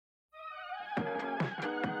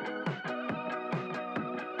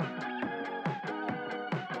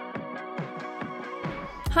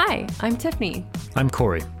Hi, I'm Tiffany. I'm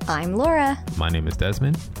Corey. I'm Laura. My name is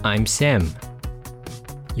Desmond. I'm Sam.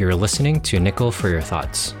 You're listening to Nickel for Your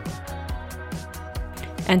Thoughts.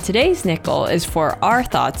 And today's nickel is for our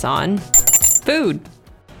thoughts on food.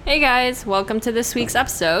 Hey guys, welcome to this week's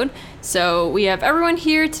episode. So we have everyone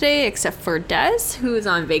here today except for Des, who is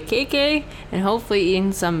on vacay and hopefully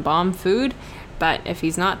eating some bomb food. But if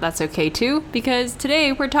he's not, that's okay too, because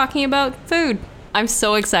today we're talking about food. I'm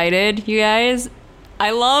so excited, you guys. I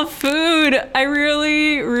love food. I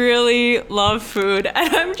really, really love food.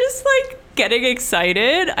 And I'm just like getting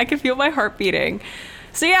excited. I can feel my heart beating.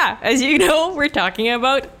 So yeah, as you know, we're talking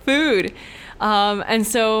about food. And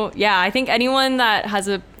so, yeah, I think anyone that has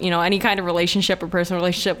any kind of relationship or personal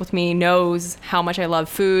relationship with me knows how much I love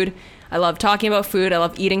food. I love talking about food. I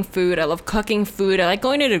love eating food. I love cooking food. I like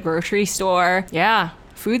going to the grocery store. Yeah,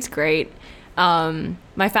 food's great.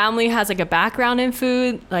 My family has like a background in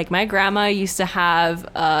food. Like my grandma used to have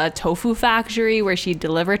a tofu factory where she'd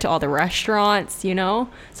deliver to all the restaurants, you know?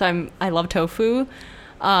 So I love tofu,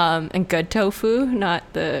 and good tofu, not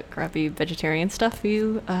the crappy vegetarian stuff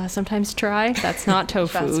you sometimes try. That's not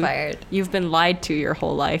tofu. Shots fired. You've been lied to your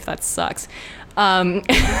whole life. That sucks.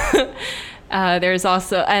 There's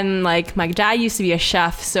also, and like my dad used to be a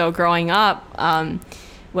chef. So growing up,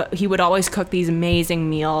 he would always cook these amazing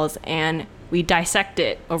meals, and we dissect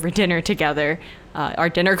it over dinner together. Our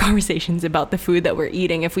dinner conversations about the food that we're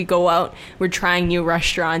eating. If we go out, we're trying new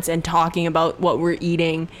restaurants and talking about what we're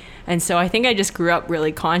eating. And so I think I just grew up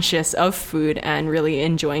really conscious of food and really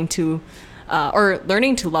enjoying or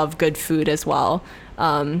learning to love good food as well.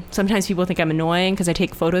 Sometimes people think I'm annoying because I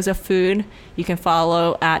take photos of food. You can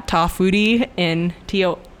follow at Tofoodie in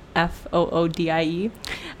TOFOODIE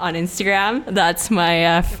on Instagram. That's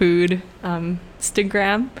my food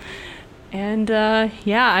Instagram. And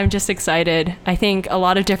yeah, I'm just excited. I think a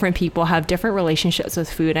lot of different people have different relationships with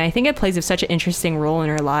food. And I think it plays such an interesting role in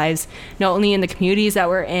our lives, not only in the communities that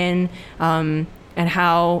we're in and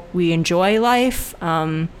how we enjoy life,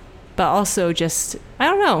 but also just, I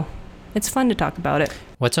don't know. It's fun to talk about it.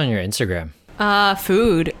 What's on your Instagram?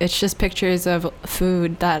 Food. It's just pictures of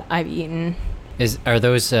food that I've eaten. Are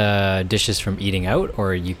those dishes from eating out,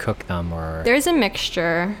 or you cook them, or? There's a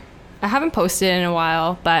mixture. I haven't posted in a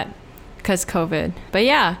while, but because COVID. But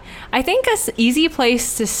yeah, I think an easy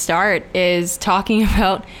place to start is talking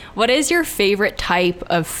about what is your favorite type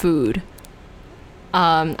of food?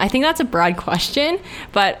 I think that's a broad question,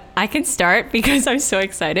 but I can start because I'm so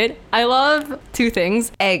excited. I love two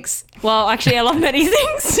things. Eggs. Well, actually, I love many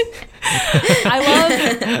things.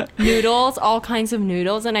 I love noodles, all kinds of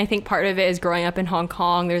noodles. And I think part of it is growing up in Hong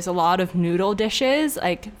Kong. There's a lot of noodle dishes,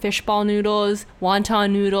 like fishball noodles,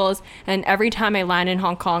 wonton noodles. And every time I land in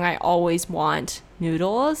Hong Kong, I always want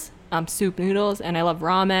noodles, soup noodles. And I love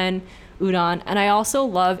ramen, udon. And I also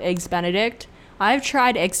love Eggs Benedict. I've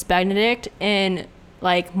tried Eggs Benedict in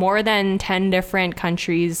like more than 10 different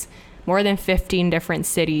countries, more than 15 different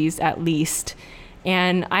cities at least.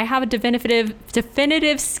 And I have a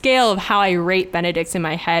definitive scale of how I rate Benedicts in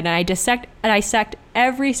my head, and I dissect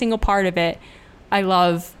every single part of it. I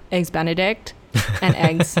love Eggs Benedict and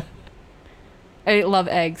eggs. I love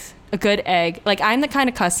eggs. A good egg. Like, I'm the kind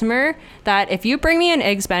of customer that if you bring me an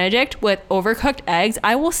Eggs Benedict with overcooked eggs,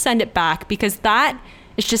 I will send it back, because that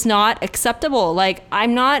is just not acceptable. Like,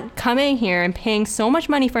 I'm not coming here and paying so much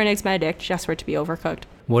money for an Eggs Benedict just for it to be overcooked.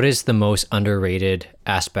 What is the most underrated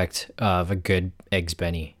aspect of a good Eggs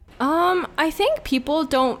Benny? I think people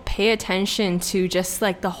don't pay attention to just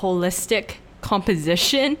like the holistic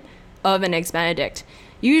composition of an Eggs Benedict.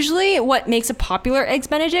 Usually what makes a popular Eggs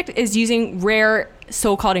Benedict is using rare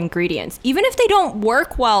so-called ingredients, even if they don't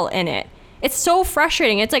work well in it. It's so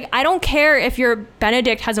frustrating. It's like, I don't care if your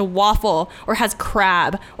Benedict has a waffle or has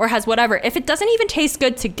crab or has whatever. If it doesn't even taste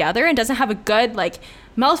good together and doesn't have a good like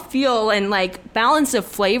mouthfeel and like balance of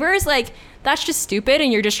flavors, like that's just stupid,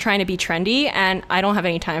 and you're just trying to be trendy, and I don't have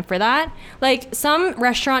any time for that. Like, some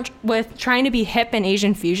restaurant with trying to be hip and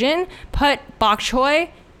Asian fusion put bok choy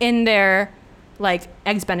in their like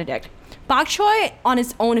Eggs Benedict. Bok choy on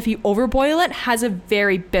its own, if you overboil it, has a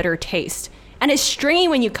very bitter taste. And it's stringy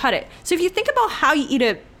when you cut it. So if you think about how you eat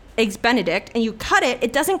a Eggs Benedict and you cut it,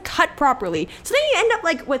 it doesn't cut properly. So then you end up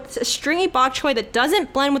like with a stringy bok choy that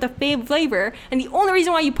doesn't blend with a flavor. And the only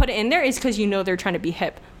reason why you put it in there is because you know they're trying to be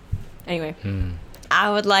hip. Anyway.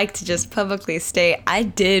 I would like to just publicly state, I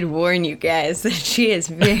did warn you guys that she is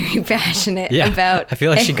very passionate about I feel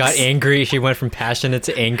like eggs. she got angry. She went from passionate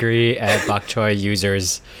to angry at bok choy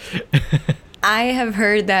users. I have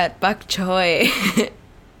heard that bok choy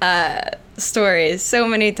stories so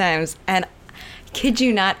many times, and kid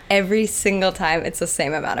you not, every single time it's the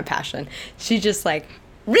same amount of passion. She just like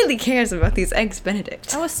really cares about these eggs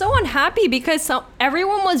Benedict? I was so unhappy because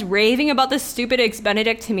everyone was raving about this stupid eggs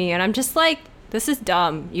Benedict to me, and I'm just like, this is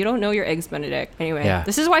dumb. You don't know your eggs Benedict. Anyway,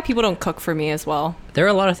 This is why people don't cook for me as well. There are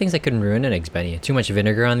a lot of things that can ruin an eggs Benny. Too much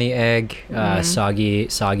vinegar on the egg,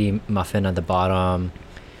 soggy muffin at the bottom.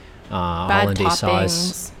 Hollandaise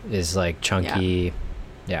sauce is like chunky.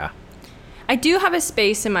 Yeah. I do have a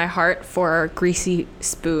space in my heart for greasy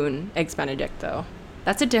spoon eggs Benedict, though.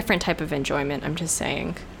 That's a different type of enjoyment. I'm just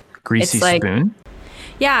saying. Greasy spoon?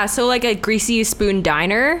 Yeah, so like a greasy spoon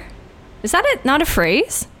diner. Is that not a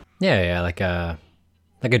phrase? Yeah, like a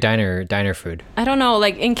diner food. I don't know.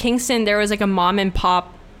 Like in Kingston, there was like a mom and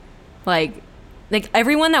pop, like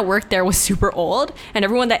everyone that worked there was super old, and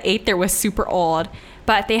everyone that ate there was super old.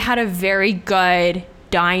 But they had a very good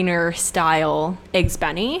diner style eggs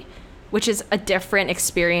Benny, which is a different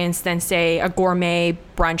experience than say a gourmet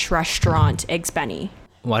brunch restaurant eggs Benny.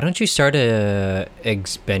 Why don't you start a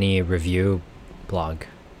eggs Benny review blog?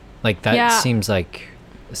 Like that seems like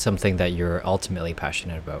something that you're ultimately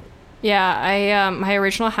passionate about. Yeah, I my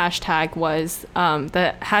original hashtag was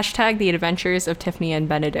the adventures of Tiffany and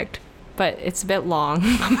Benedict, but it's a bit long.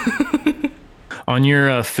 On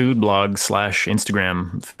your food blog /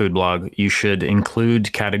 Instagram food blog, you should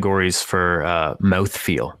include categories for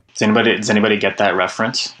mouthfeel. Does anybody get that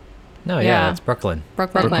reference? No, yeah, it's Brooklyn.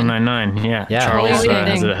 Brooklyn Nine-Nine, yeah. Charles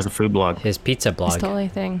totally has a food blog. His pizza blog. It's totally a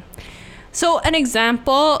thing. So an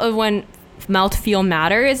example of when mouthfeel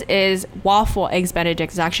matters is waffle eggs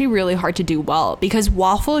Benedict is actually really hard to do well because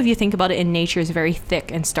waffle, if you think about it in nature, is very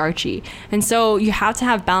thick and starchy. And so you have to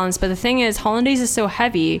have balance. But the thing is, hollandaise is so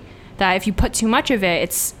heavy that if you put too much of it,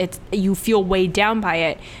 it's you feel weighed down by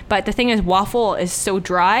it. But the thing is, waffle is so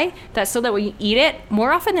dry that when you eat it,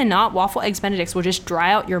 more often than not, waffle eggs Benedicts will just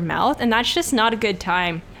dry out your mouth, and that's just not a good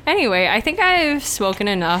time. Anyway, I think I've spoken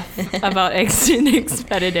enough about eggs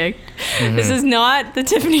Benedict. Mm-hmm. This is not the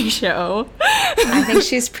Tiffany show. I think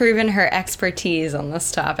she's proven her expertise on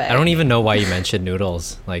this topic. I don't even know why you mentioned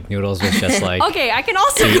noodles. Like, noodles was just like... Okay, I can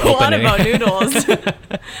also go on about noodles.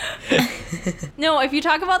 No, if you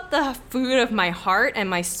talk about the food of my heart and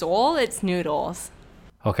my soul, it's noodles.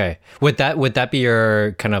 Okay. Would that be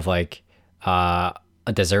your kind of like a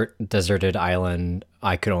deserted island?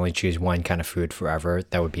 I could only choose one kind of food forever.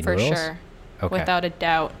 That would be noodles? For sure. Okay. Without a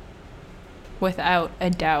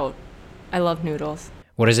doubt. I love noodles.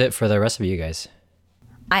 What is it for the rest of you guys?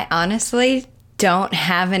 I honestly don't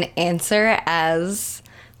have an answer as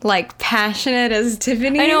like passionate as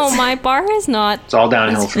Tiffany's. I know, my bar is not... It's all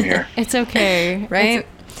downhill from here. It's okay. Right?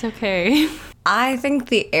 It's okay. I think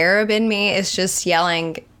the Arab in me is just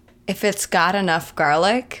yelling, if it's got enough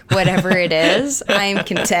garlic, whatever it is, I am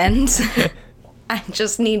content. I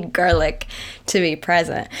just need garlic to be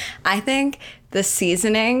present. I think the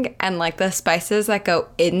seasoning and like the spices that go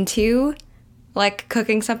into like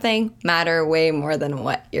cooking something matter way more than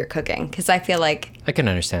what you're cooking. Because I feel like... I can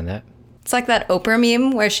understand that. It's like that Oprah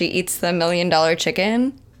meme where she eats the $1 million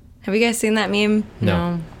chicken. Have you guys seen that meme?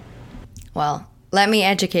 No. Well, let me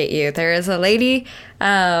educate you. There is a lady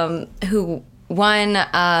who won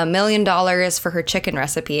 $1 million for her chicken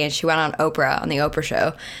recipe, and she went on Oprah, on the Oprah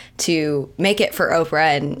show, to make it for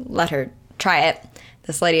Oprah and let her try it.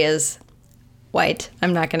 This lady is white.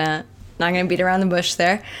 I'm not gonna beat around the bush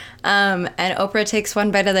there. And Oprah takes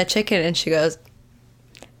one bite of the chicken and she goes,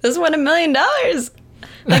 "This won $1 million.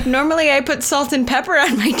 Like, normally I put salt and pepper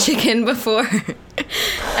on my chicken before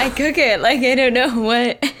I cook it. Like, I don't know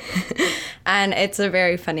what." And it's a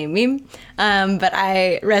very funny meme. But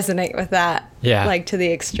I resonate with that. Yeah. Like, to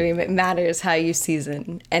the extreme. It matters how you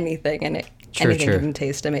season anything, and anything can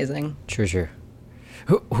taste amazing. True.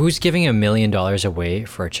 Who's giving $1 million away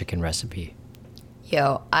for a chicken recipe?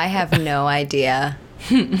 Yo, I have no idea.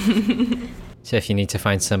 So if you need to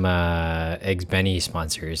find some Eggs Benny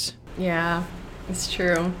sponsors. Yeah, it's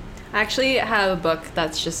true. I actually have a book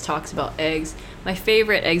that just talks about eggs. My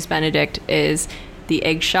favorite Eggs Benedict is The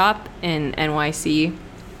Egg Shop in NYC,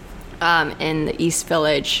 in the East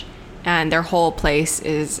Village. And their whole place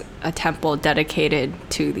is a temple dedicated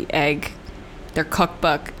to the egg. Their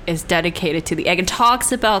cookbook is dedicated to the egg and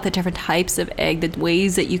talks about the different types of egg, the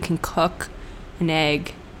ways that you can cook an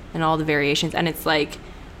egg and all the variations. And it's like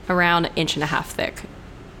around 1.5 inches thick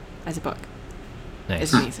as a book. Nice.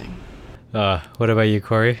 It's amazing. What about you,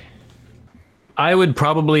 Corey? I've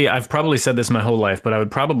probably said this my whole life, but I would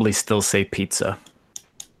probably still say pizza.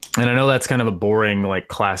 And I know that's kind of a boring, like,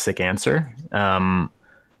 classic answer.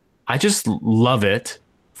 I just love it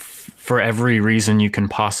for every reason you can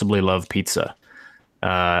possibly love pizza.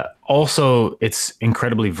 Also, it's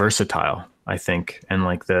incredibly versatile, I think. And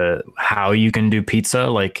like how you can do pizza,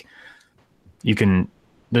 like you can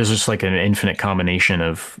there's just like an infinite combination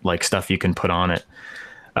of like stuff you can put on it.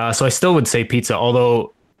 So I still would say pizza,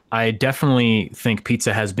 although I definitely think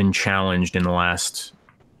pizza has been challenged in the last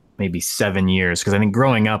maybe 7 years, because I think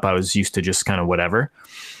growing up I was used to just kind of whatever.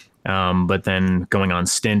 But then going on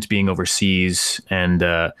stint, being overseas, and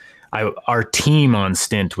our team on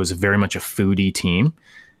stint was very much a foodie team,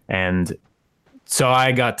 and so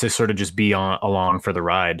I got to sort of just be along for the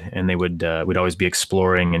ride, and they would always be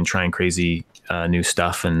exploring and trying crazy new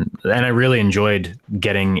stuff, and I really enjoyed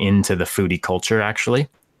getting into the foodie culture actually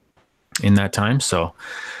in that time. So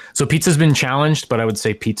pizza's been challenged, but I would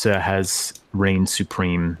say pizza has reigned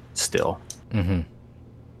supreme still. Mm-hmm.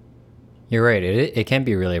 You're right. It can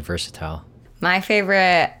be really versatile. My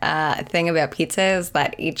favorite thing about pizza is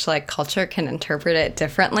that each like culture can interpret it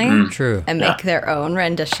differently. True. And make their own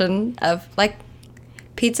rendition of like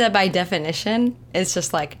pizza by definition is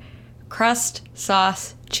just like crust,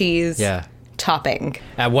 sauce, cheese, topping.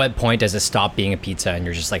 At what point does it stop being a pizza and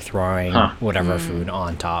you're just like throwing whatever food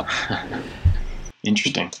on top?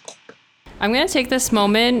 Interesting. I'm going to take this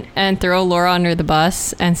moment and throw Laura under the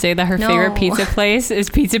bus and say that her favorite pizza place is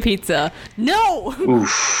Pizza Pizza. No!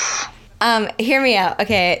 Oof. Hear me out.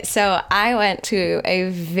 Okay, so I went to a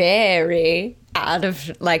very out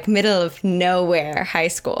of, like, middle of nowhere high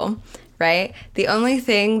school, right? The only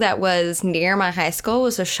thing that was near my high school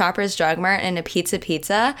was a Shoppers Drug Mart and a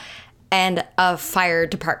Pizza and a fire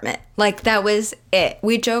department. Like, that was it.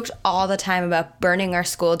 We joked all the time about burning our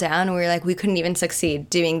school down, and we were like, we couldn't even succeed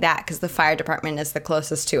doing that because the fire department is the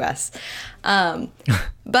closest to us.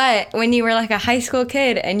 But when you were like a high school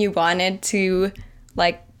kid and you wanted to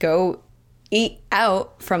like go eat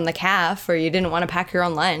out from the caf, or you didn't want to pack your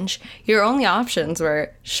own lunch, your only options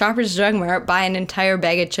were Shoppers Drug Mart, buy an entire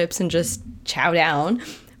bag of chips and just chow down,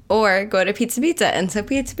 or go to Pizza Pizza. And so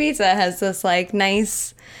Pizza Pizza has this like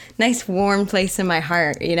nice warm place in my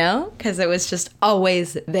heart, you know, because it was just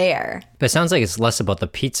always there. But it sounds like it's less about the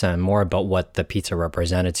pizza and more about what the pizza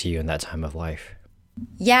represented to you in that time of life.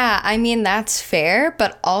 Yeah, I mean, that's fair,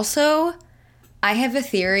 but also I have a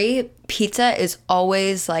theory. Pizza is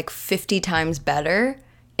always like 50 times better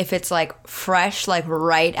if it's like fresh, like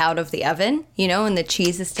right out of the oven, you know, and the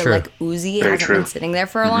cheese is still like oozy, hasn't been sitting there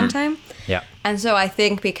for a long time. Yeah. And so I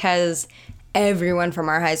think because everyone from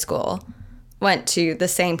our high school went to the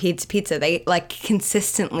same pizza, they like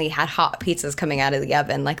consistently had hot pizzas coming out of the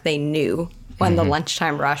oven, like they knew when the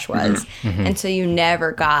lunchtime rush was. And so you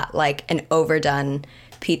never got like an overdone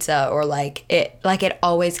pizza, or like it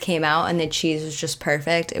always came out and the cheese was just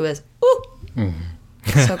perfect. It was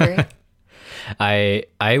so great.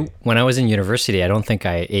 I when I was in university, I don't think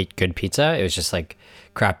I ate good pizza. It was just like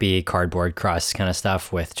crappy cardboard crust kind of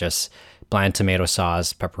stuff with just bland tomato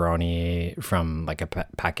sauce, pepperoni from like a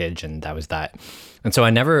package, and that was that. And so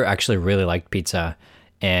I never actually really liked pizza,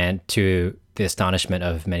 and to the astonishment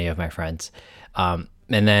of many of my friends. And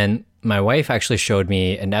then my wife actually showed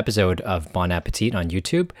me an episode of Bon Appetit on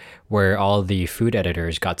YouTube where all the food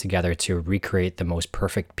editors got together to recreate the most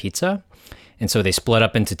perfect pizza. And so they split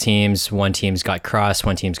up into teams. One team's got crust,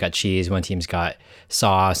 one team's got cheese, one team's got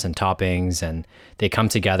sauce and toppings, and they come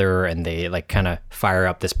together and they like kind of fire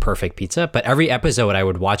up this perfect pizza. But every episode I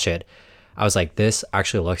would watch it, I was like, this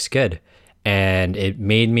actually looks good. And it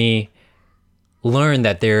made me learn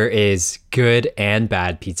that there is good and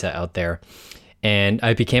bad pizza out there. And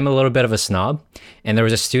I became a little bit of a snob. And there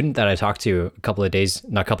was a student that I talked to a couple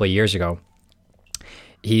of years ago.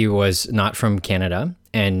 He was not from Canada,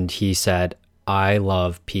 and he said, I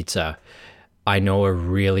love pizza. I know a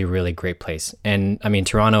really, really great place. And I mean,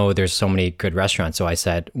 Toronto, there's so many good restaurants. So I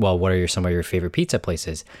said, well, what are some of your favorite pizza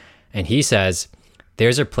places? And he says,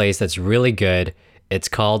 there's a place that's really good. It's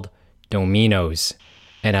called Domino's.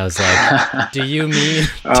 And I was like, do you mean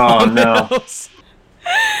Domino's?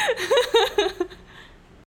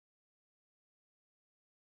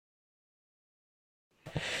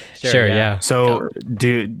 No. Sure, yeah. So,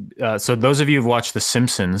 so those of you who've watched The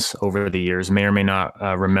Simpsons over the years may or may not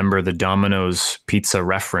remember the Domino's pizza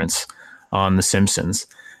reference on The Simpsons.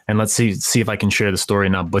 And let's see if I can share the story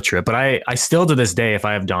and not butcher it. But I still to this day, if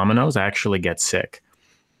I have Domino's, I actually get sick.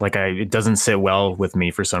 Like it doesn't sit well with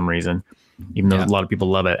me for some reason, even though a lot of people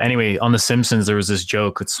love it. Anyway, on The Simpsons, there was this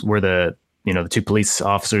joke. It's where the two police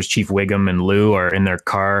officers, Chief Wiggum and Lou, are in their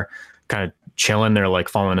car, kind of chilling. They're like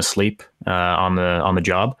falling asleep on the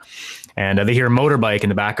job, and they hear a motorbike in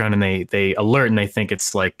the background, and they alert, and they think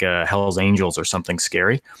it's like Hell's Angels or something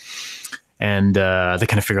scary, and they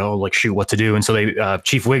kind of figure, oh, like shoot, what to do. And so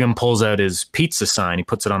Chief Wiggum pulls out his pizza sign. He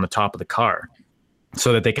puts it on the top of the car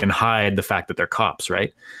so that they can hide the fact that they're cops,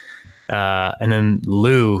 right? And then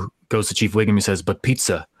Lou goes to Chief Wiggum. He says, but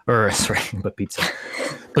pizza.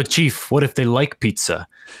 But Chief, what if they like pizza?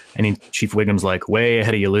 And Chief Wiggum's like, way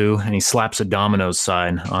ahead of you, Lou. And he slaps a Domino's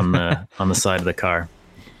sign on the side of the car.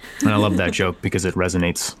 And I love that joke because it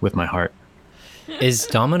resonates with my heart. Is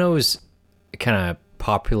Domino's kind of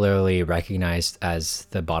popularly recognized as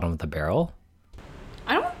the bottom of the barrel?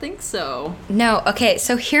 I don't think so. No, okay,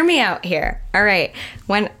 so hear me out here. All right,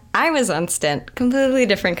 when I was on stint, completely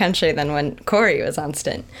different country than when Corey was on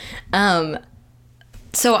stint.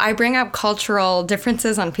 So I bring up cultural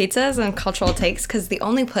differences on pizzas and cultural takes because the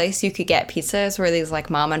only place you could get pizzas were these like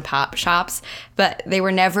mom and pop shops, but they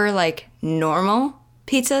were never like normal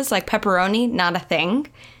pizzas, like pepperoni, not a thing.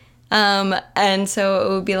 And so it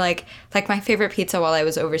would be like my favorite pizza while I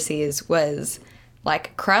was overseas was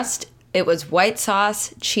like crust. It was white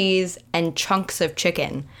sauce, cheese, and chunks of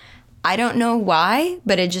chicken. I don't know why,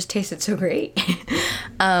 but it just tasted so great.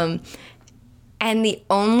 And the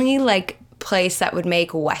only like place that would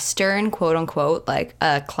make Western, quote unquote, like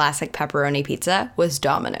a classic pepperoni pizza was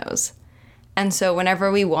Domino's. And so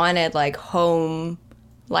whenever we wanted like home,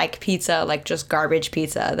 like pizza, like just garbage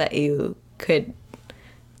pizza that you could,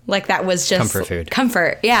 like that was just comfort food.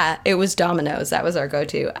 Comfort, yeah, it was Domino's. That was our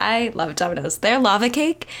go-to. I love Domino's. Their lava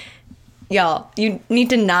cake, y'all, you need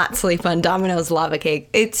to not sleep on Domino's lava cake.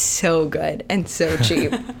 It's so good and so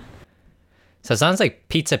cheap. So it sounds like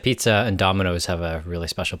pizza, and Domino's have a really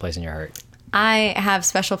special place in your heart. I have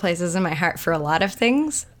special places in my heart for a lot of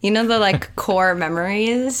things. You know the like core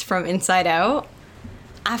memories from Inside Out?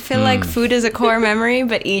 I feel like food is a core memory,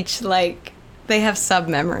 but each like they have sub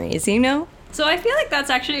memories, you know? So I feel like that's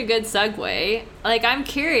actually a good segue. Like, I'm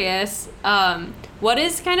curious, what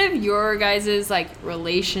is kind of your guys' like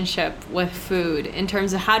relationship with food in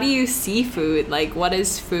terms of how do you see food? Like, what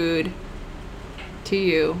is food to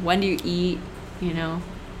you? When do you eat? You know,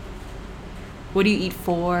 what do you eat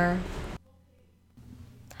for?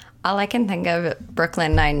 All I can think of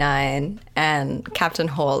Brooklyn Nine-Nine and Captain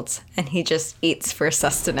Holt, and he just eats for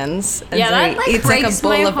sustenance. And Yeah, so that like he eats breaks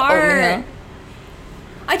my heart. oatmeal.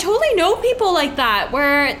 I totally know people like that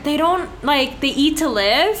where they don't like they eat to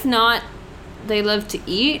live, not they live to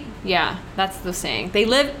eat. Yeah, that's the saying. They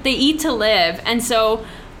eat to live, and so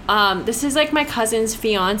this is like my cousin's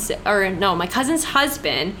my cousin's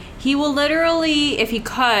husband. He will literally, if he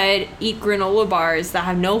could, eat granola bars that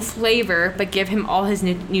have no flavor but give him all his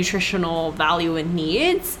nutritional value and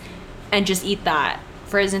needs, and just eat that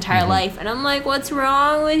for his entire life. And I'm like, what's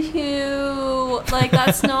wrong with you? Like,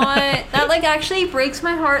 that's not that like actually breaks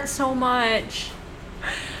my heart so much.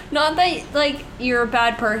 Not that like you're a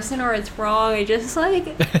bad person or it's wrong. I just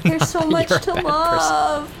like there's so much to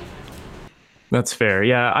love. That's fair.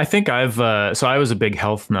 Yeah, I think so I was a big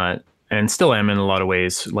health nut and still am in a lot of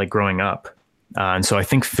ways, like growing up. And so I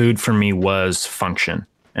think food for me was function,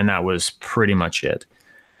 and that was pretty much it.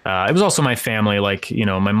 It was also my family. Like, you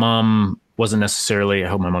know, my mom wasn't necessarily, I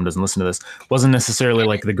hope my mom doesn't listen to this, wasn't necessarily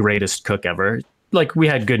like the greatest cook ever. Like, we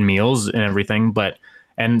had good meals and everything,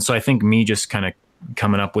 and so I think me just kind of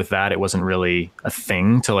coming up with that, it wasn't really a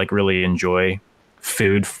thing to like really enjoy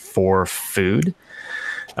food for food.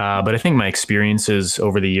 But I think my experiences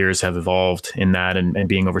over the years have evolved in that, and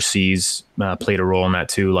being overseas played a role in that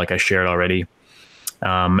too, like I shared already.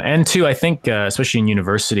 And two, I think, especially in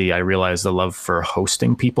university, I realized the love for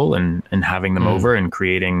hosting people and having them over and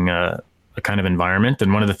creating a kind of environment.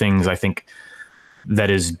 And one of the things I think that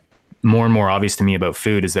is more and more obvious to me about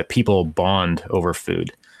food is that people bond over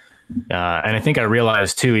food. And I think I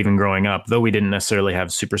realized too, even growing up, though we didn't necessarily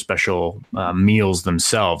have super special meals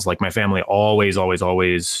themselves, like my family always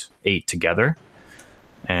ate together.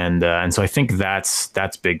 And so I think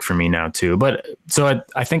that's big for me now too. But so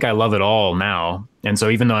I think I love it all now. And so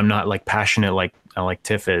even though I'm not like passionate like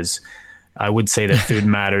Tiff is, I would say that food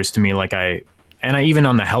matters to me. And I even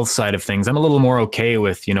on the health side of things, I'm a little more okay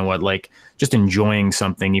with, you know what, like just enjoying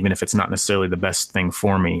something, even if it's not necessarily the best thing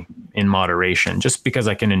for me, in moderation, just because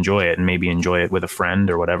I can enjoy it and maybe enjoy it with a friend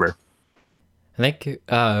or whatever. I think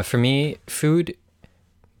for me, food,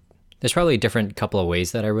 there's probably a different couple of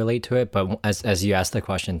ways that I relate to it. But as you asked the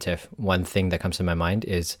question, Tiff, one thing that comes to my mind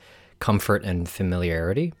is comfort and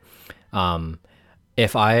familiarity.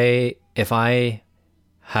 If I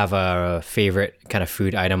have a favorite kind of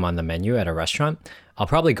food item on the menu at a restaurant, I'll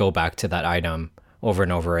probably go back to that item over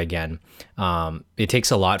and over again. It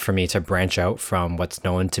takes a lot for me to branch out from what's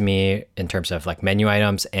known to me in terms of like menu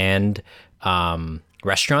items and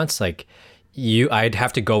restaurants. Like I'd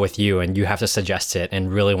have to go with you and you have to suggest it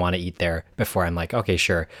and really want to eat there before I'm like, okay,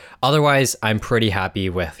 sure. Otherwise, I'm pretty happy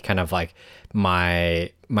with kind of like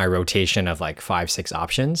my rotation of like 5-6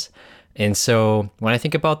 options. And so when I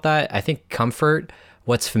think about that, I think comfort,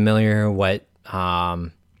 what's familiar,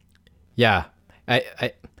 I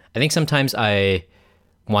I think sometimes I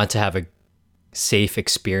want to have a safe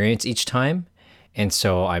experience each time, and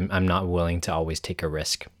so I'm not willing to always take a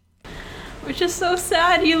risk. Which is so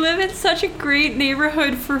sad. You live in such a great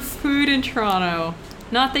neighborhood for food in Toronto.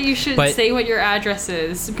 Not that you should say what your address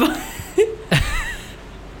is, but...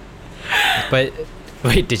 But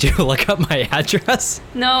wait, did you look up my address?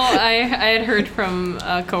 No, I had heard from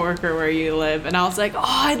a coworker where you live, and I was like, oh,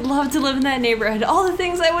 I'd love to live in that neighborhood. All the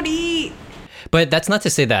things I would eat. But that's not to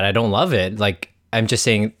say that I don't love it. Like, I'm just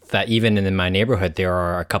saying that even in my neighborhood, there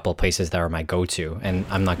are a couple of places that are my go-to, and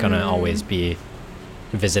I'm not going to always be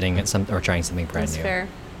visiting at some or trying something brand That's new. Fair.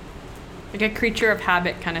 Like a creature of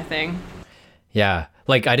habit kind of thing. Yeah.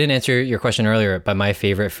 Like, I didn't answer your question earlier, but my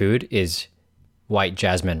favorite food is white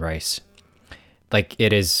jasmine rice. Like,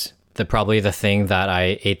 it is probably the thing that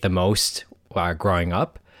I ate the most growing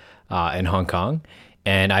up in Hong Kong.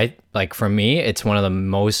 And for me, it's one of the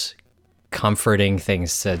most comforting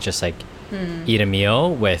things to just like eat a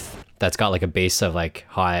meal that's got like a base of like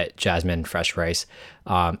hot jasmine fresh rice.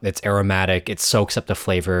 It's aromatic. It soaks up the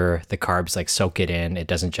flavor. The carbs like soak it in. It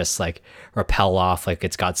doesn't just like repel off. Like,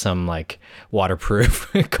 it's got some like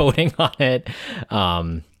waterproof coating on it.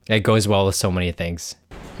 It goes well with so many things.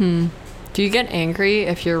 Do you get angry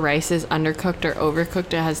if your rice is undercooked or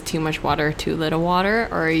overcooked? It has too much water or too little water?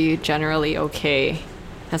 Or are you generally okay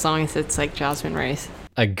as long as it's like jasmine rice?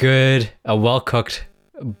 A well-cooked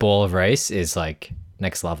bowl of rice is like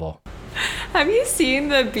next level. Have you seen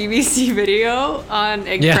the BBC video on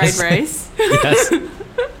egg fried rice? Yes.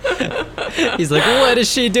 He's like, what is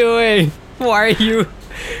she doing? Why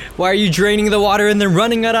are you draining the water and then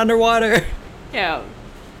running it underwater? Yeah.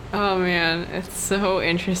 Oh man, it's so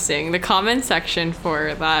interesting. The comment section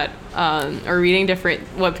for that, or reading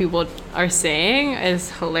what people are saying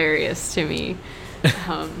is hilarious to me.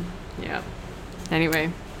 Yeah.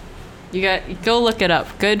 Anyway, go look it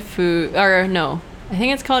up. Good food, or no, I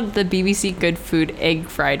think it's called the BBC Good Food Egg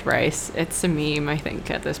Fried Rice. It's a meme, I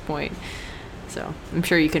think, at this point. So I'm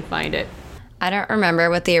sure you can find it. I don't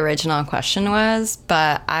remember what the original question was,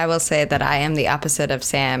 but I will say that I am the opposite of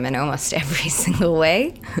Sam in almost every single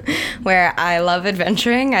way, where I love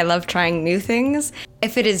adventuring. I love trying new things.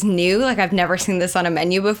 If it is new, like I've never seen this on a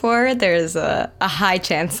menu before, there's a high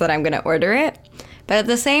chance that I'm going to order it. But at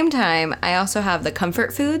the same time, I also have the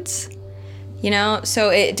comfort foods, so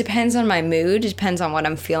it depends on my mood. It depends on what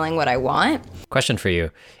I'm feeling, what I want. Question for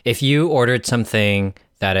you. If you ordered something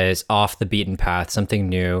that is off the beaten path, something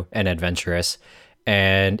new and adventurous,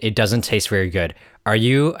 and it doesn't taste very good, are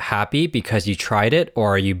you happy because you tried it,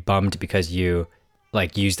 or are you bummed because you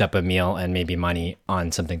like used up a meal and maybe money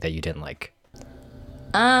on something that you didn't like?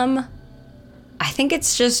 I think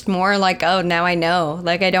it's just more like, oh, now I know.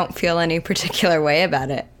 Like, I don't feel any particular way about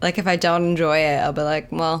it. Like, if I don't enjoy it, I'll be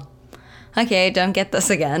like, well, okay, don't get this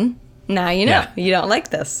again. Now you know. Yeah. You don't like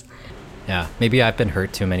this. Yeah, maybe I've been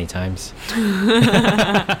hurt too many times.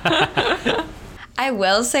 I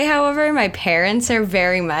will say, however, my parents are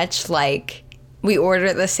very much like, we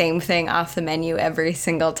order the same thing off the menu every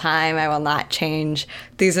single time. I will not change.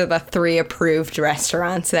 These are the 3 approved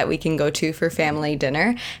restaurants that we can go to for family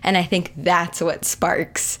dinner. And I think that's what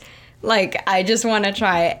sparks. Like, I just want to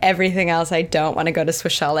try everything else. I don't want to go to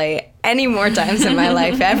Swiss Chalet any more times in my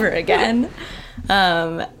life ever again.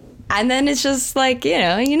 And then it's just like,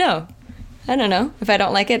 I don't know. If I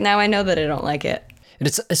don't like it, now I know that I don't like it.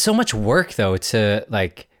 It's so much work, though, to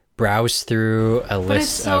like browse through a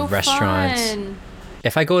list of restaurants. Fun.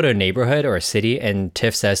 If I go to a neighborhood or a city and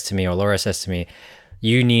Tiff says to me or Laura says to me,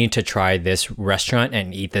 you need to try this restaurant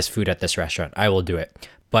and eat this food at this restaurant, I will do it.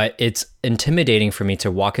 But it's intimidating for me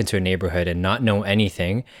to walk into a neighborhood and not know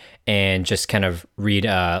anything and just kind of read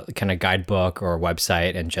a kind of guidebook or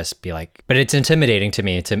website and just be like, but it's intimidating to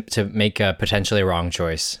me to make a potentially wrong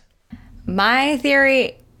choice. My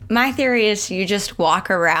theory is you just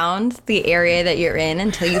walk around the area that you're in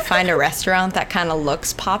until you find a restaurant that kind of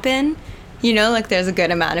looks poppin'. Like there's a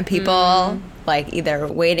good amount of people like either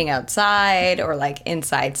waiting outside or like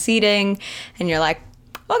inside seating. And you're like,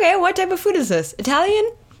 okay, what type of food is this?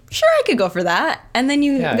 Italian? Sure, I could go for that. And then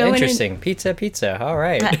you go in. Interesting. Pizza. All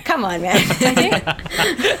right. Come on, man.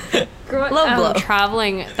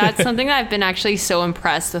 Traveling, that's something that I've been actually so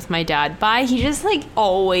impressed with my dad by. He just like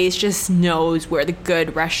always just knows where the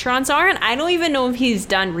good restaurants are, and I don't even know if he's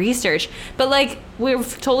done research, but like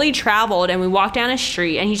we've totally traveled and we walk down a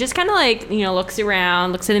street and he just kind of like looks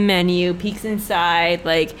around, looks at the menu, peeks inside,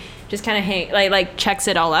 like just kind of like checks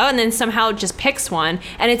it all out, and then somehow just picks one,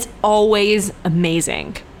 and it's always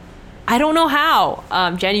amazing. I don't know how,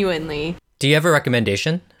 genuinely. Do you have a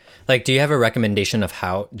recommendation? Like, do you have a recommendation of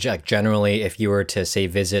how, like, generally, if you were to say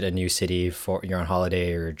visit a new city for you're on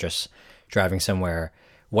holiday or just driving somewhere,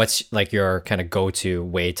 what's like your kind of go-to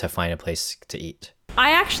way to find a place to eat?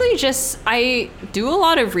 I do a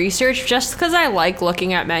lot of research just because I like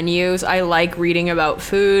looking at menus. I like reading about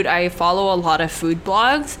food. I follow a lot of food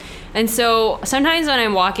blogs. And so sometimes when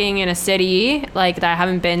I'm walking in a city like that I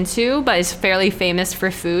haven't been to, but is fairly famous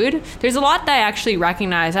for food, there's a lot that I actually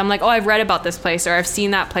recognize. I'm like, oh, I've read about this place, or I've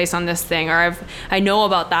seen that place on this thing, or I know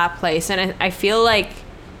about that place. And I feel like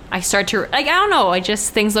I start to, like, I don't know,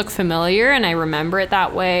 things look familiar and I remember it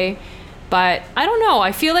that way. But I don't know.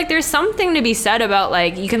 I feel like there's something to be said about,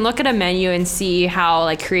 like, you can look at a menu and see how,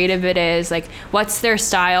 like, creative it is. Like, what's their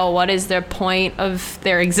style? What is their point of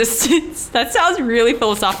their existence? That sounds really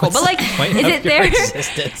philosophical. But, like, is it their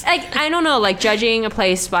existence? Like, I don't know. Like, judging a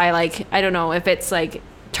place by, like, I don't know if it's, like,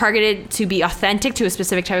 targeted to be authentic to a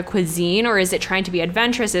specific type of cuisine, or is it trying to be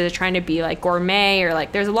adventurous? Is it trying to be, like, gourmet? Or,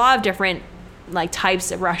 like, there's a lot of different, like,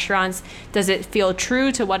 types of restaurants. Does it feel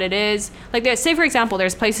true to what it is? Like, say for example,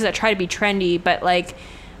 there's places that try to be trendy, but like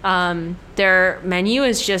their menu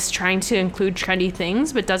is just trying to include trendy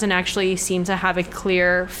things, but doesn't actually seem to have a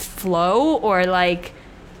clear flow or like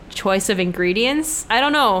choice of ingredients. I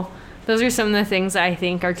don't know. Those are some of the things that I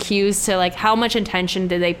think are cues to, like, how much intention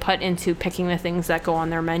did they put into picking the things that go on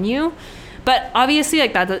their menu. But obviously,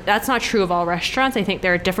 like, that's not true of all restaurants. I think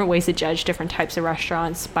there are different ways to judge different types of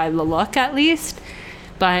restaurants by the look, at least.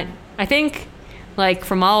 But I think, like,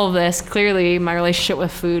 from all of this, clearly my relationship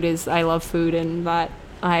with food is I love food, and that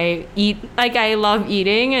I love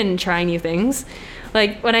eating and trying new things.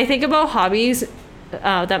 Like, when I think about hobbies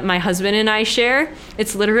that my husband and I share,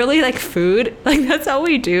 it's literally like food. Like, that's all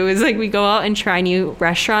we do, is like we go out and try new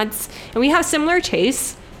restaurants, and we have similar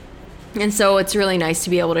tastes. And so it's really nice to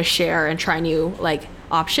be able to share and try new, like,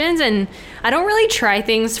 options. And I don't really try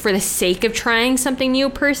things for the sake of trying something new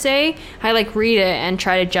per se. I, like, read it and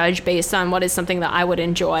try to judge based on what is something that I would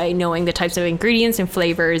enjoy, knowing the types of ingredients and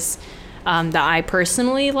flavors that I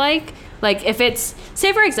personally like. Like, if it's,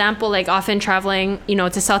 say for example, like, often traveling, you know,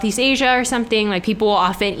 to Southeast Asia or something, like, people will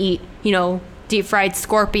often eat, you know, deep fried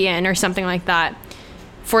scorpion or something like that.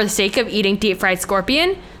 For the sake of eating deep fried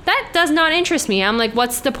scorpion, that does not interest me. I'm like,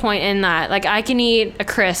 what's the point in that? Like, I can eat a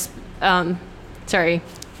crisp, I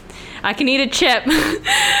can eat a chip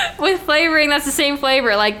with flavoring that's the same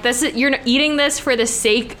flavor. Like, you're eating this for the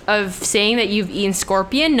sake of saying that you've eaten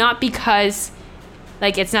scorpion, not because,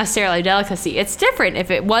 like, it's necessarily a delicacy. It's different if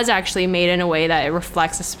it was actually made in a way that it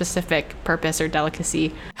reflects a specific purpose or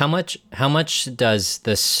delicacy. How much does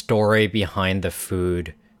the story behind the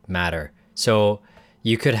food matter? So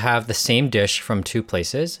you could have the same dish from two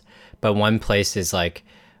places, but one place is like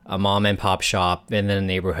a mom and pop shop in the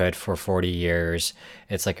neighborhood for 40 years.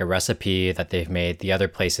 It's like a recipe that they've made. The other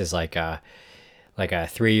place is like a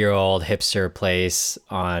 3-year-old hipster place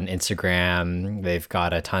on Instagram. They've got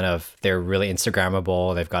they're really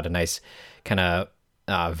Instagrammable. They've got a nice kind of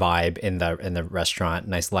vibe in the restaurant,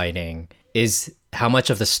 nice lighting. Is how much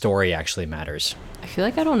of the story actually matters? I feel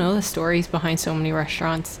like I don't know the stories behind so many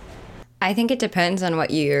restaurants. I think it depends on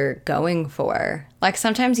what you're going for. Like,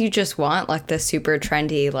 sometimes you just want, like, the super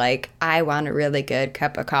trendy, like, I want a really good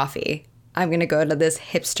cup of coffee. I'm going to go to this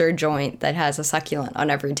hipster joint that has a succulent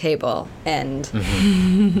on every table and,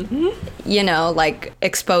 you know, like,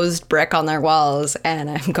 exposed brick on their walls, and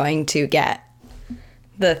I'm going to get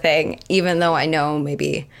the thing, even though I know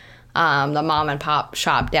maybe the mom and pop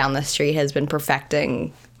shop down the street has been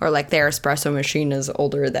perfecting, or, like, their espresso machine is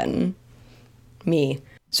older than me.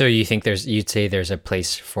 So you think you'd say there's a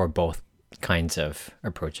place for both kinds of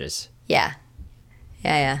approaches? Yeah.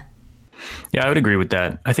 Yeah. Yeah, I would agree with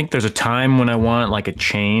that. I think there's a time when I want, like, a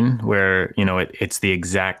chain where, you know, it's the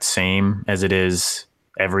exact same as it is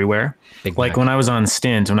everywhere. Like, when I was on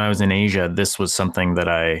stint, when I was in Asia, this was something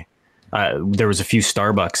that there was a few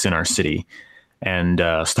Starbucks in our city, and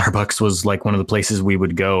Starbucks was like one of the places we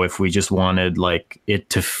would go if we just wanted, like, it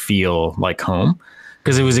to feel like home.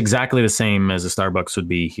 Because it was exactly the same as a Starbucks would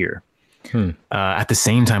be here. At the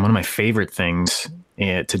same time, one of my favorite things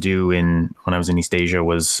to do when I was in East Asia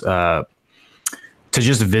was to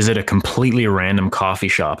just visit a completely random coffee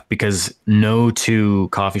shop, because no two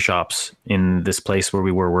coffee shops in this place where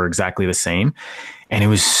we were exactly the same. And it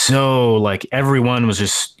was so, like, everyone was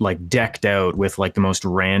just, like, decked out with, like, the most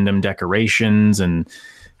random decorations, and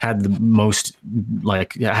had the most,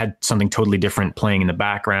 like, had something totally different playing in the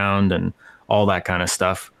background and all that kind of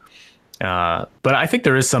stuff. But I think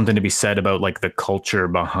there is something to be said about, like, the culture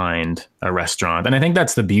behind a restaurant. And I think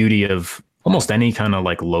that's the beauty of almost any kind of,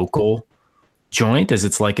 like, local joint, is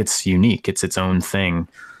it's unique. It's its own thing.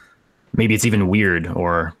 maybe it's even weird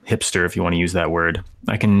or hipster, if you want to use that word.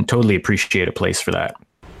 I can totally appreciate a place for that.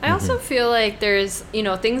 I also feel like there's,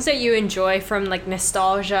 things that you enjoy from like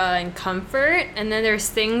nostalgia and comfort, and then there's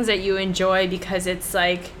things that you enjoy because it's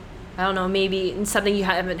like, I don't know, maybe something you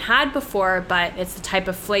haven't had before, but it's the type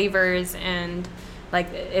of flavors and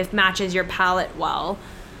like it matches your palate well.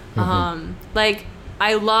 Like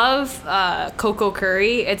I love Coco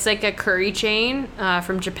Curry. It's like a curry chain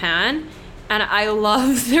from Japan, and I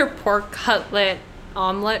love their pork cutlet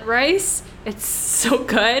omelet rice. It's so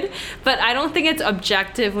good, but I don't think it's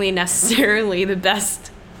objectively necessarily the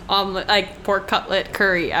best omelet, like pork cutlet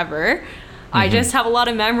curry ever. I just have a lot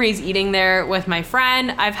of memories eating there with my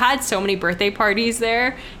friend. I've had so many birthday parties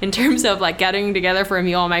there in terms of like getting together for a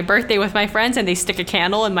meal on my birthday with my friends, and they stick a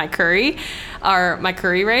candle in my curry or my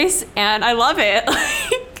curry rice, and I love it.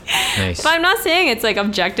 Nice. But I'm not saying it's like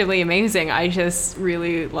objectively amazing. I just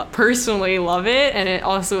really personally love it, and it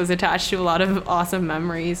also is attached to a lot of awesome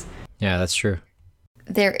memories. Yeah, that's true.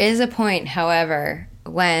 There is a point, however,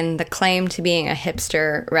 when the claim to being a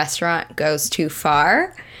hipster restaurant goes too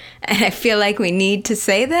far. And I feel like we need to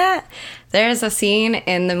say that. There's a scene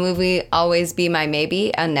in the movie Always Be My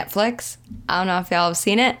Maybe on Netflix. I don't know if y'all have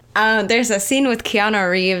seen it. There's a scene with Keanu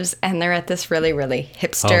Reeves, and they're at this really, really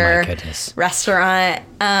hipster restaurant.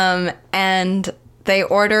 And they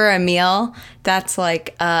order a meal that's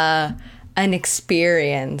like an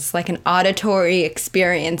experience, like an auditory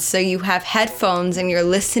experience. So you have headphones and you're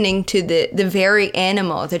listening to the very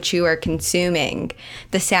animal that you are consuming,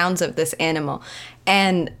 the sounds of this animal.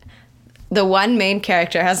 And the one main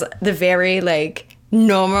character has the very like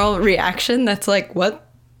normal reaction that's like, what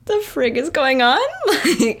the frig is going on?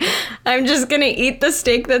 Like, I'm just gonna eat the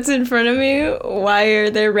steak that's in front of me. Why are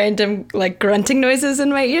there random like grunting noises in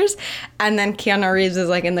my ears? And then Keanu Reeves is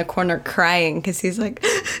like in the corner crying because he's like,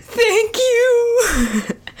 thank you.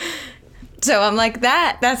 So I'm like,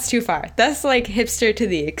 that's too far. That's like hipster to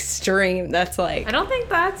the extreme. That's like, I don't think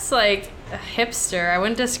that's like a hipster. I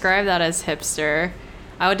wouldn't describe that as hipster.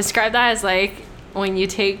 I would describe that as like when you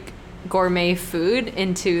take gourmet food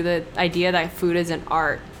into the idea that food is an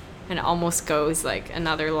art, and it almost goes like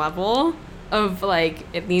another level of like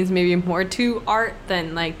it leans maybe more to art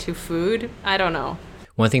than like to food. I don't know.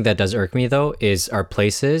 One thing that does irk me though is our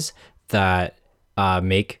places that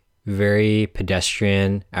make very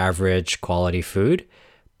pedestrian, average quality food,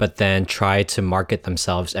 but then try to market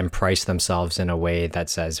themselves and price themselves in a way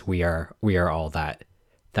that says we are all that.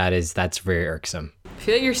 That's very irksome. I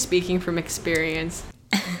feel like you're speaking from experience.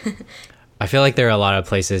 I feel like there are a lot of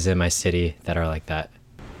places in my city that are like that.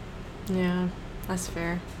 Yeah, that's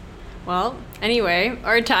fair. Well, anyway,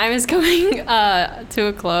 our time is coming to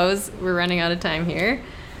a close. We're running out of time here.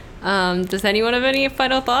 Does anyone have any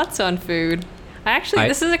final thoughts on food?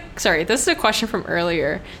 This is a question from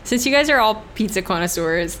earlier. Since you guys are all pizza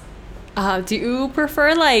connoisseurs, do you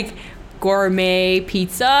prefer like gourmet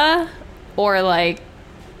pizza or like,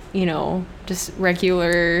 just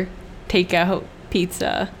regular takeout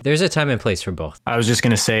pizza? There's a time and place for both. I was just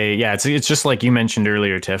going to say, yeah, it's just like you mentioned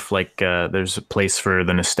earlier, Tiff, like there's a place for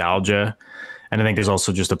the nostalgia. And I think there's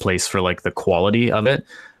also just a place for like the quality of it.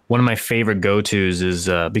 One of my favorite go-tos is,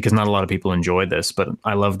 because not a lot of people enjoy this, but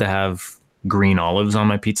I love to have green olives on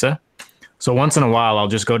my pizza. So once in a while, I'll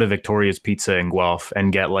just go to Victoria's Pizza in Guelph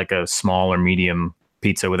and get like a small or medium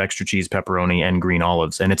pizza with extra cheese, pepperoni, and green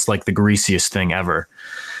olives. And it's like the greasiest thing ever.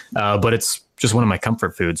 But it's just one of my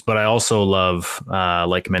comfort foods. But I also love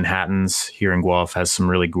like Manhattan's here in Guelph has some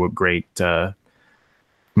really great,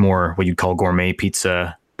 more what you'd call gourmet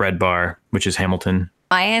pizza bread bar, which is Hamilton.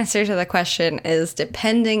 My answer to the question is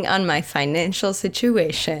depending on my financial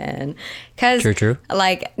situation. Because True.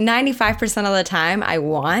 like 95% of the time I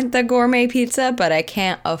want the gourmet pizza, but I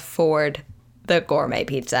can't afford the gourmet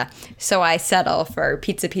pizza. So I settle for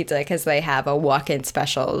Pizza because they have a walk-in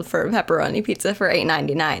special for pepperoni pizza for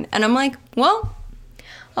 $8.99. And I'm like, well,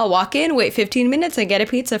 I'll walk in, wait 15 minutes, and get a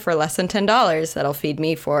pizza for less than $10. That'll feed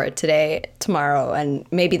me for today, tomorrow, and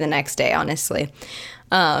maybe the next day, honestly.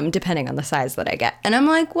 Depending on the size that I get. And I'm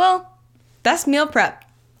like, well, that's meal prep.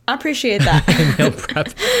 I appreciate that. Meal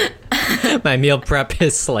prep. My meal prep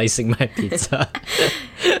is slicing my pizza.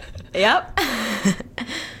 Yep.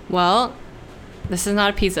 Well, this is not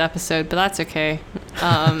a pizza episode, but that's okay.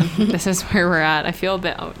 This is where we're at. I feel a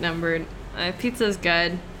bit outnumbered. Pizza's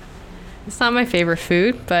good. It's not my favorite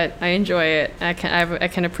food, but I enjoy it. I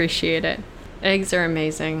can appreciate it. Eggs are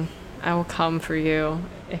amazing. I will come for you.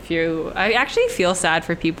 I actually feel sad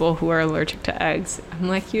for people who are allergic to eggs. I'm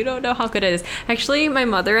like, you don't know how good it is. Actually, my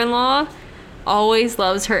mother-in-law always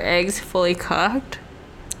loves her eggs fully cooked.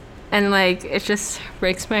 And like, it just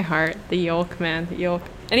breaks my heart. The yolk, man, the yolk.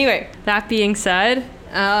 Anyway, that being said,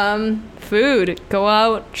 food. Go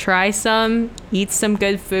out, try some, eat some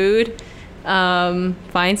good food.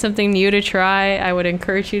 Find something new to try. I would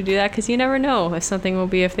encourage you to do that because you never know if something will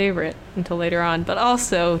be a favorite until later on. But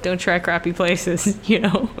also, don't try crappy places,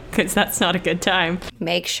 because that's not a good time.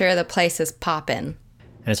 Make sure the place is poppin'.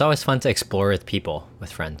 And it's always fun to explore with people,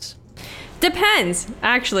 with friends. Depends.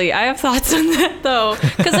 Actually, I have thoughts on that though,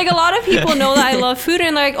 because like a lot of people know that I love food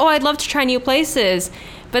and they're like, oh, I'd love to try new places.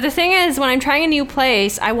 But the thing is, when I'm trying a new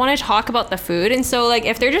place, I want to talk about the food. And so like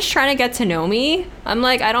if they're just trying to get to know me, I'm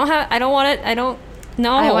like, I don't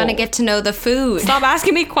know. I want to get to know the food. Stop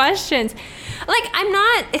asking me questions. Like I'm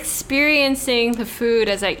not experiencing the food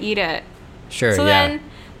as I eat it. Sure, So yeah.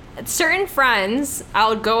 then certain friends, I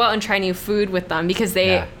would go out and try new food with them because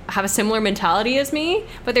they have a similar mentality as me.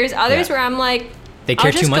 But there's others where I'm like, they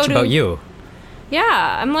care too much about you.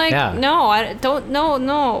 Yeah, I'm like, Yeah. no, I don't,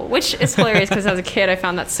 no. Which is hilarious because as a kid, I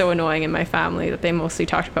found that so annoying in my family that they mostly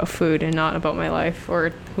talked about food and not about my life or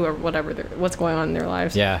whoever, what's going on in their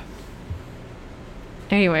lives. Yeah.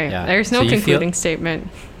 Anyway, Yeah. there's no So you concluding statement.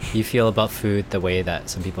 You feel about food the way that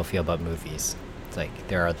some people feel about movies. It's like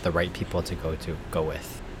there are the right people to go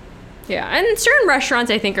with. Yeah, and certain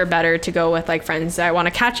restaurants I think are better to go with like friends that I want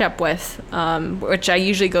to catch up with, which I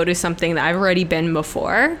usually go to something that I've already been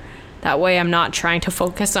before. That way I'm not trying to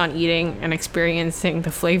focus on eating and experiencing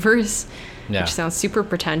the flavors, Yeah. which sounds super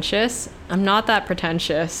pretentious. I'm not that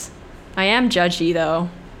pretentious. I am judgy though,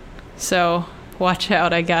 so watch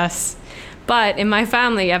out, I guess. But in my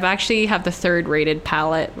family, I've actually have the third rated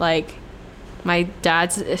palate. Like my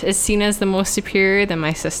dad's is seen as the most superior, then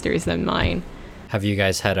my sister's, then mine. Have you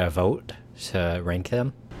guys had a vote to rank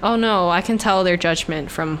them? Oh no, I can tell their judgment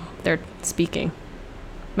from their speaking.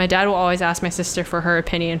 My dad will always ask my sister for her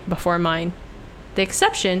opinion before mine. The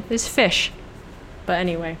exception is fish. But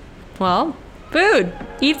anyway, well, food.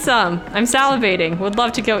 Eat some. I'm salivating. Would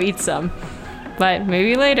love to go eat some. But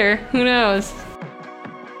maybe later. Who knows?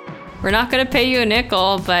 We're not going to pay you a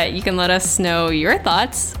nickel, but you can let us know your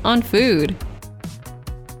thoughts on food.